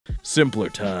Simpler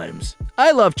times.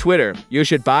 I love Twitter. You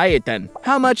should buy it then.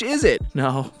 How much is it?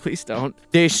 No, please don't.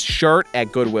 This shirt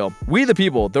at Goodwill. We the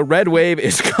people, the red wave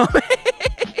is coming.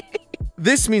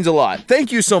 This means a lot.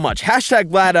 Thank you so much. Hashtag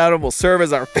Black Adam will serve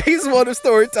as our phase 1 of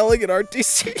storytelling in our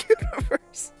DC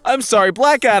universe. I'm sorry,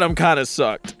 Black Adam kinda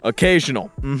sucked.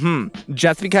 Occasional.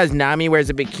 Just because Nami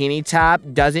wears a bikini top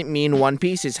doesn't mean One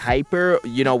Piece is hyper,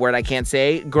 you know, word I can't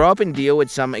say. Grow up and deal with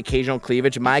some occasional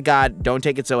cleavage. My God, don't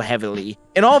take it so heavily.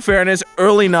 In all fairness,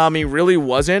 early Nami really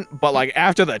wasn't, but like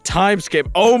after the time skip,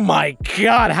 oh my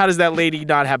God, how does that lady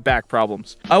not have back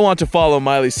problems? I want to follow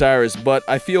Miley Cyrus, but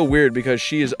I feel weird because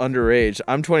she is underage.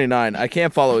 I'm 29. I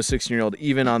can't follow a 16-year-old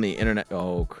even on the internet.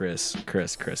 Oh, Chris,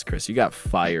 you got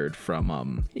fired from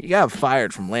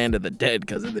Land of the Dead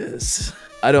because of this.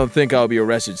 I don't think I'll be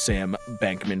arrested, Sam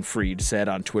Bankman-Fried said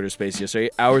on Twitter Space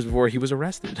yesterday, hours before he was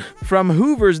arrested. From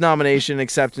Hoover's nomination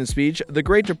acceptance speech, the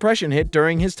Great Depression hit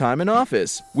during his time in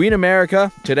office. We in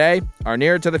America, today, are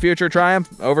nearer to the future triumph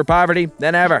over poverty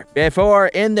than ever before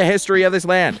in the history of this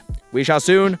land. We shall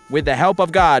soon, with the help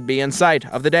of God, be in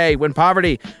sight of the day when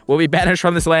poverty will be banished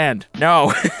from this land.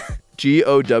 No.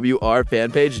 GOWR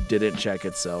fan page didn't check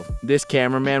itself. This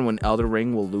cameraman when Elden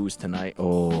Ring will lose tonight.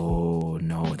 Oh,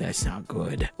 no, that's not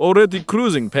good. Already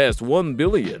cruising past 1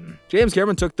 billion. James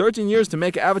Cameron took 13 years to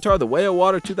make Avatar The Way of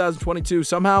Water 2022.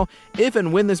 Somehow, if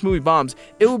and when this movie bombs,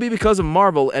 it will be because of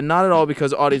Marvel and not at all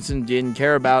because audiences didn't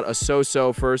care about a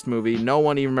so-so first movie. No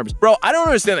one even remembers. Bro, I don't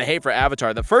understand the hate for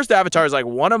Avatar. The first Avatar is like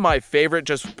one of my favorite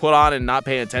just put on and not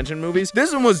paying attention movies.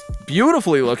 This one was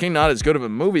beautifully looking, not as good of a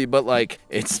movie, but like,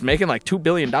 it's making like $2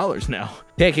 billion now.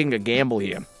 Taking a gamble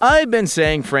here. I've been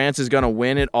saying France is gonna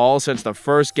win it all since the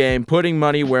first game, putting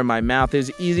money where my mouth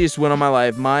is. Easiest win of my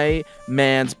life. My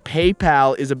man's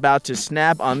PayPal is about to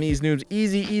snap on these noobs.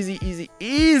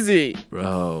 Easy.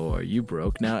 Bro, are you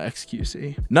broke now,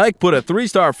 XQC? Nike put a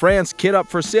 3-star France kit up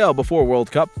for sale before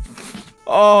World Cup.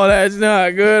 Oh, that's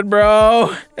not good,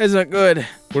 bro. That's not good.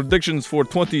 Predictions for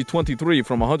 2023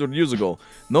 from 100 years ago.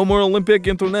 No more Olympic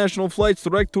international flights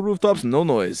direct to rooftops, no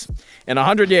noise. In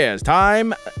 100 years'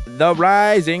 time, the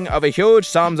rising of a huge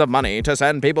sums of money to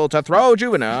send people to throw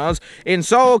juveniles in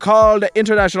so-called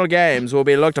international games will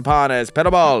be looked upon as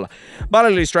pitiable.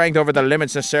 Bodily strength over the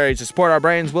limits necessary to support our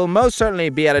brains will most certainly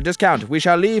be at a discount. We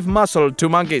shall leave muscle to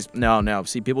monkeys. No,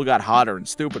 see, people got hotter and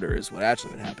stupider is what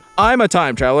actually happened. I'm a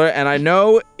time traveler, and I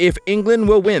know if England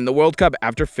will win the World Cup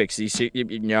after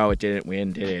 50. No, it didn't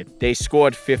win, did it? They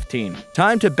scored 15.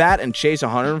 Time to bat and chase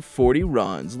 140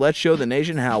 runs. Let's show the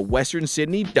nation how Western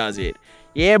Sydney does it.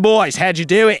 Yeah, boys, how'd you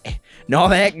do it? Not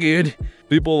that good.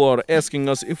 People are asking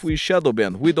us if we shadow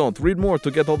ban. We don't. Read more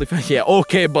to get all the facts. Yeah,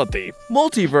 okay, buddy.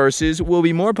 Multiverses will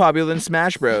be more popular than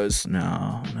Smash Bros.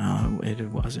 No, it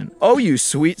wasn't. Oh, you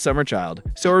sweet summer child.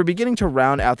 So we're beginning to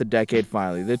round out the decade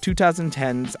finally. The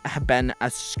 2010s have been a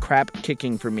crap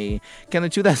kicking for me. Can the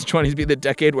 2020s be the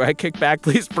decade where I kick back,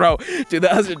 please? Bro,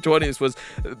 2020s was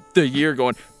the year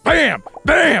going bam,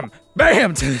 bam,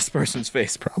 bam to this person's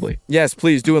face, probably. Yes,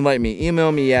 please do enlighten me.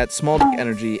 Email me at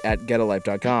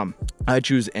smalldickenergy@getalife.com. I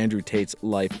choose Andrew Tate's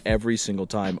life every single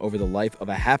time over the life of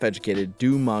a half-educated,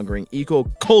 doom-mongering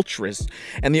eco-culturist,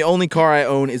 and the only car I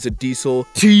own is a diesel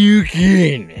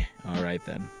Taycan. All right,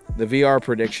 then. The VR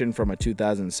prediction from a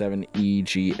 2007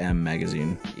 EGM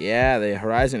magazine. Yeah, the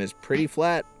horizon is pretty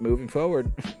flat moving forward.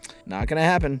 Not gonna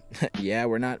happen. Yeah,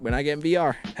 we're not getting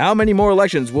VR. How many more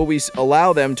elections will we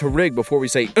allow them to rig before we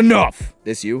say enough?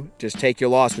 This you? Just take your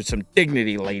loss with some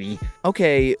dignity, lady.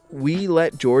 Okay, we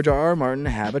let George R.R. Martin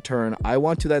have a turn. I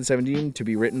want 2017 to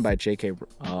be written by J.K.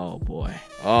 Oh boy.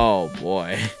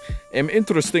 An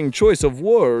interesting choice of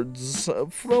words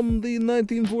from the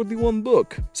 1941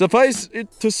 book. Suffice it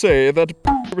to say that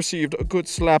received a good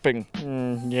slapping.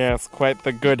 Yes, quite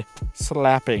the good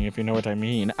slapping, if you know what I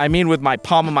mean. I mean with my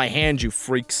palm of my hand, you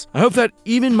freaks. I hope that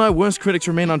even my worst critics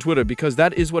remain on Twitter, because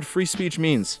that is what free speech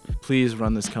means. Please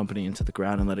run this company into the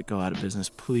ground and let it go out of business,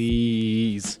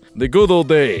 please. The good old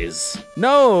days.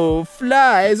 No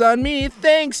flies on me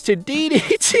thanks to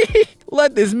DDT.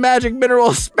 Let this magic mineral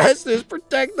asbestos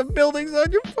protect the buildings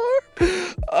on your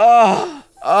farm.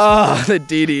 The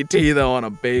DDT though on a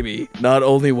baby. Not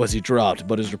only was he dropped,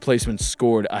 but his replacement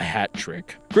scored a hat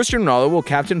trick. Cristiano Ronaldo will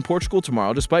captain Portugal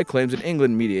tomorrow despite claims in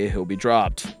England media he'll be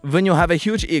dropped. When you have a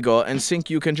huge ego and think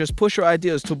you can just push your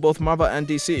ideas to both Marvel and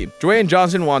DC. Dwayne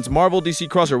Johnson wants Marvel DC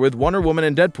crossover with Wonder Woman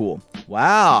and Deadpool.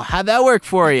 Wow, how'd that work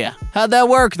for you? How'd that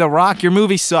work, The Rock? Your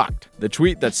movie sucked. The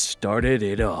tweet that started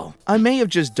it all. I may have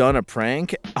just done a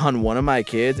prank on one of my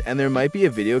kids, and there might be a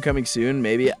video coming soon,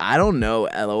 maybe. I don't know,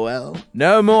 LOL.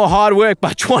 No more hard work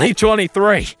by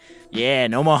 2023. Yeah,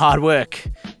 no more hard work,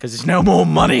 because there's no more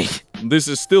money. This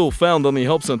is still found on the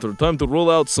help center. Time to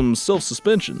roll out some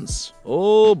self-suspensions.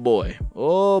 Oh boy.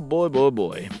 Oh boy, boy,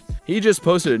 boy. He just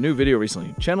posted a new video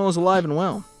recently. Channel is alive and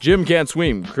well. Jim can't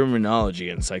swim. Criminology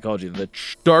and psychology. The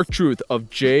dark truth of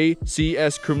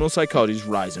JCS criminal psychology's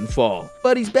rise and fall.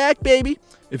 But he's back, baby.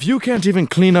 If you can't even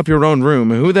clean up your own room,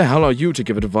 who the hell are you to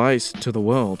give advice to the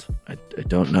world? I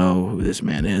don't know who this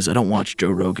man is. I don't watch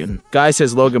Joe Rogan. Guy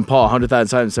says Logan Paul, 100,000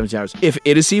 times in 17 hours. If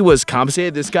Idiocy was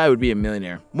compensated, this guy would be a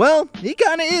millionaire. Well, he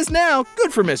kinda is now.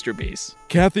 Good for Mr. Beast.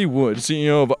 Kathy Wood,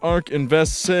 CEO of ARK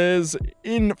Invest, says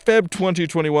in Feb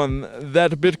 2021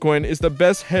 that Bitcoin is the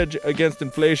best hedge against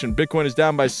inflation. Bitcoin is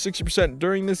down by 60%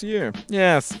 during this year.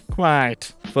 Yes,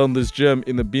 quite. Found this gem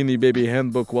in the Beanie Baby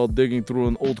handbook while digging through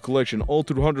an old collection. All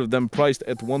 200 of them priced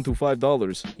at $1 to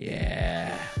 $5.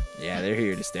 Yeah, they're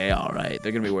here to stay, all right.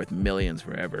 They're gonna be worth millions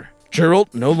forever.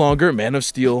 Geralt, no longer. Man of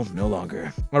Steel, no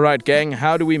longer. All right, gang,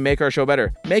 how do we make our show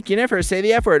better? Make you never say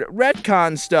the F word.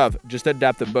 Retcon stuff. Just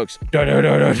adapt the books.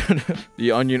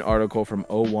 The Onion article from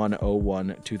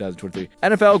 01/01/2023.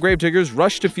 NFL gravediggers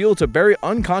rush to field to bury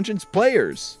unconscious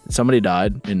players. Somebody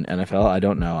died in NFL. I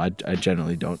don't know. I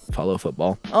generally don't follow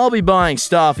football. I'll be buying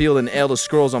Starfield and Elder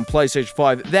Scrolls on PlayStation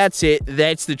 5. That's it.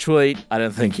 That's the tweet. I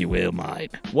don't think you will,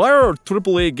 mate. Why are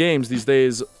AAA games these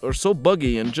days are so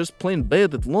buggy and just plain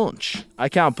bad at launch? I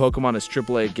count Pokemon as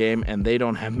AAA game, and they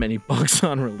don't have many bugs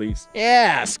on release.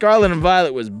 Yeah, Scarlet and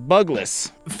Violet was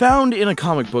bugless. Found in a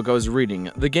comic book I was reading,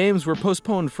 the games were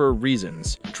postponed for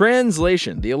reasons.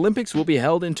 Translation: the Olympics will be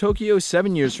held in Tokyo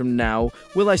 7 years from now.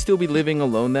 Will I still be living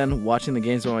alone then, watching the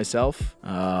games by myself?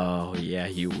 Oh, yeah,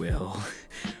 you will.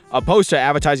 A poster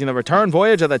advertising the return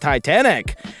voyage of the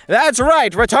Titanic. That's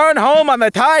right, return home on the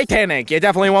Titanic. You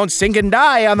definitely won't sink and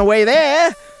die on the way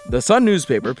there. The Sun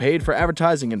newspaper paid for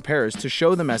advertising in Paris to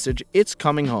show the message, it's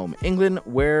coming home. England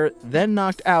were then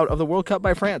knocked out of the World Cup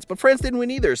by France, but France didn't win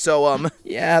either, so,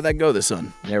 yeah, that go the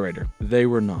Sun. Narrator, they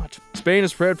were not. Spain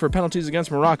is prepared for penalties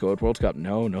against Morocco at World Cup.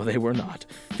 No, they were not.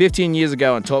 15 years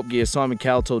ago in Top Gear, Simon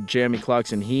Cowell told Jeremy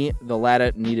Clarkson the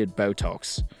latter needed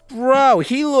Botox. Bro,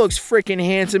 he looks freaking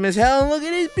handsome as hell, and look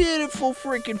at his beautiful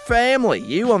freaking family.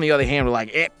 You, on the other hand, were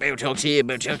like, Botox here,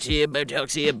 Botox here,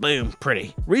 Botox here, boom,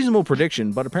 pretty. Reasonable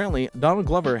prediction, but apparently Donald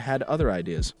Glover had other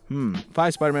ideas.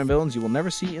 5 Spider-Man villains you will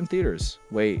never see in theaters.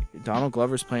 Wait, Donald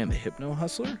Glover's playing the Hypno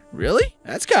Hustler? Really?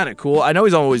 That's kind of cool. I know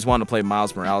he's always wanted to play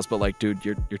Miles Morales, but like, dude,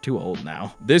 you're too old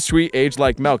now. This tweet aged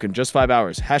like milk in just 5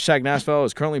 hours. Hashtag Nashville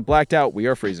is currently blacked out. We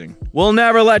are freezing. We'll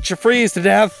never let you freeze to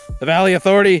death. The Valley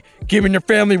Authority, keeping your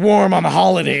family warm on the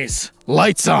holidays.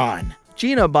 Lights on.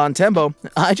 Gina Bontempo,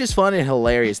 I just find it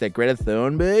hilarious that Greta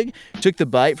Thunberg took the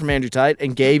bite from Andrew Tate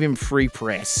and gave him free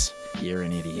press. You're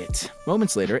an idiot.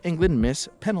 Moments later, England miss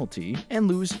penalty and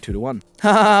lose 2-1.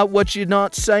 Haha, what you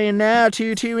not saying now?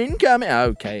 2-2 incoming.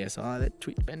 Okay, I saw that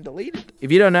tweet been deleted.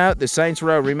 If you don't know, the Saints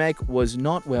Row remake was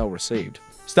not well received.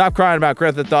 Stop crying about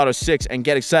Grand Theft Auto 6 and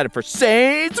get excited for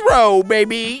Saints Row,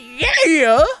 baby!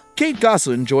 Yeah! Kate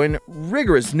Gosselin joined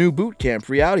rigorous new boot camp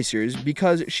reality series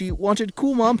because she wanted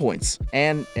cool mom points.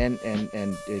 And she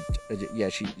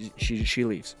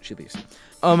leaves. She leaves.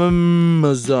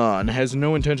 Amazon has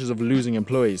no intentions of losing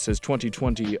employees, says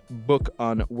 2020 book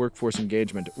on workforce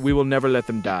engagement. We will never let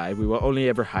them die. We will only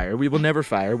ever hire. We will never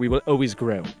fire. We will always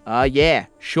grow. Yeah,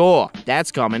 sure.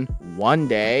 That's coming. One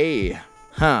day.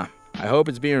 Huh. I hope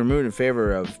it's being removed in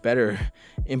favor of better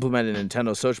implemented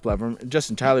Nintendo social platform. Just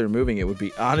entirely removing it would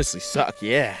be honestly suck.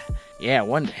 Yeah,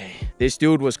 one day. This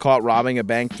dude was caught robbing a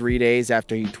bank 3 days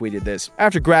after he tweeted this.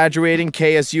 After graduating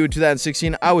KSU in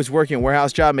 2016, I was working a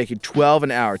warehouse job making $12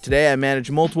 an hour. Today, I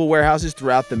manage multiple warehouses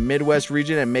throughout the Midwest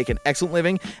region and make an excellent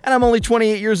living, and I'm only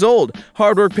 28 years old.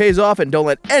 Hard work pays off, and don't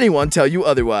let anyone tell you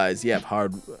otherwise. Yeah, if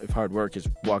hard work is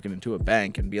walking into a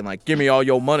bank and being like, give me all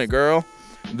your money, girl.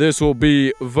 This will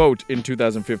be vote in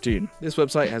 2015. This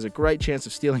website has a great chance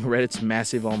of stealing Reddit's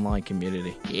massive online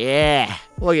community. Yeah,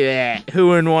 look at that. Who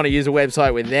wouldn't want to use a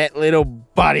website with that little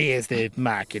body as the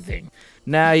marketing?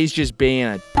 Nah, he's just being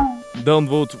a... Don't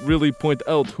vote really point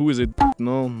out who is it.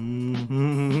 No.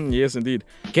 Yes, indeed.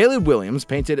 Caleb Williams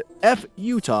painted F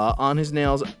Utah on his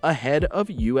nails ahead of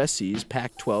USC's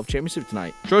Pac-12 championship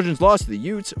tonight. Trojans lost to the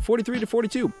Utes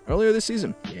 43-42 earlier this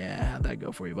season. Yeah, how'd that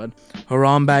go for you, bud?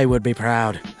 Harambe would be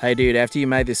proud. Hey, dude, after you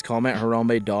made this comment,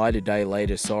 Harambe died a day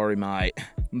later. Sorry, mate.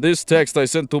 This text I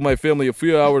sent to my family a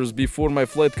few hours before my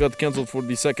flight got canceled for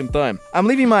the second time. I'm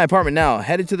leaving my apartment now,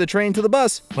 headed to the train to the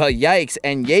bus. Well, yikes,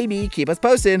 and yay, keep us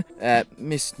posted.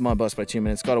 Missed my bus by 2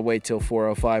 minutes, gotta wait till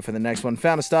 4:05 for the next one.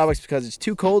 Found a Starbucks because it's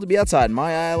too cold to be outside.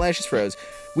 My eyelashes froze.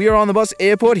 We are on the bus,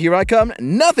 airport, here I come.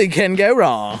 Nothing can go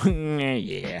wrong.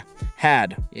 Yeah.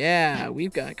 Had. Yeah,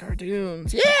 we've got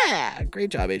cartoons. Yeah,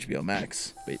 great job, HBO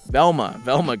Max. Wait,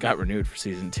 Velma got renewed for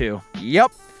season 2.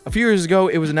 Yep. A few years ago,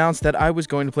 it was announced that I was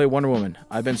going to play Wonder Woman.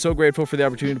 I've been so grateful for the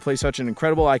opportunity to play such an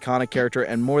incredible, iconic character,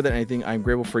 and more than anything, I'm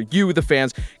grateful for you, the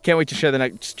fans. Can't wait to share the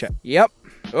next chat. Yep.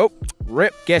 Oh,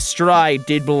 rip. Guess Stray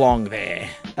did belong there.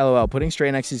 LOL, putting Stray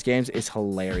next to these games is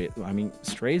hilarious. I mean,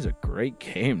 Stray's a great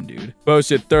game, dude.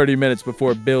 Posted 30 minutes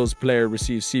before Bills player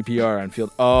receives CPR on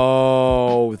field.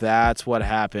 Oh, that's what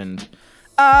happened.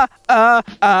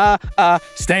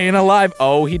 Staying alive.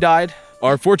 Oh, he died.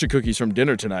 Our fortune cookies from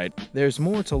dinner tonight. There's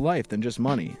more to life than just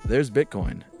money. There's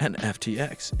Bitcoin and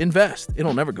FTX. Invest.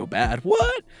 It'll never go bad.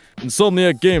 What?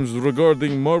 Insomniac Games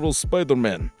regarding Marvel's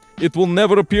Spider-Man. It will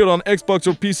never appear on Xbox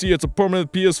or PC. It's a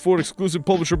permanent PS4 exclusive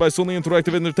publisher by Sony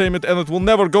Interactive Entertainment, and it will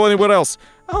never go anywhere else.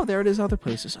 Oh, there it is other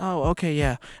places. Oh, okay,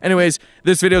 yeah. Anyways,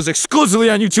 this video is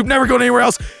exclusively on YouTube. Never go anywhere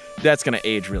else. That's gonna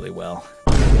age really well.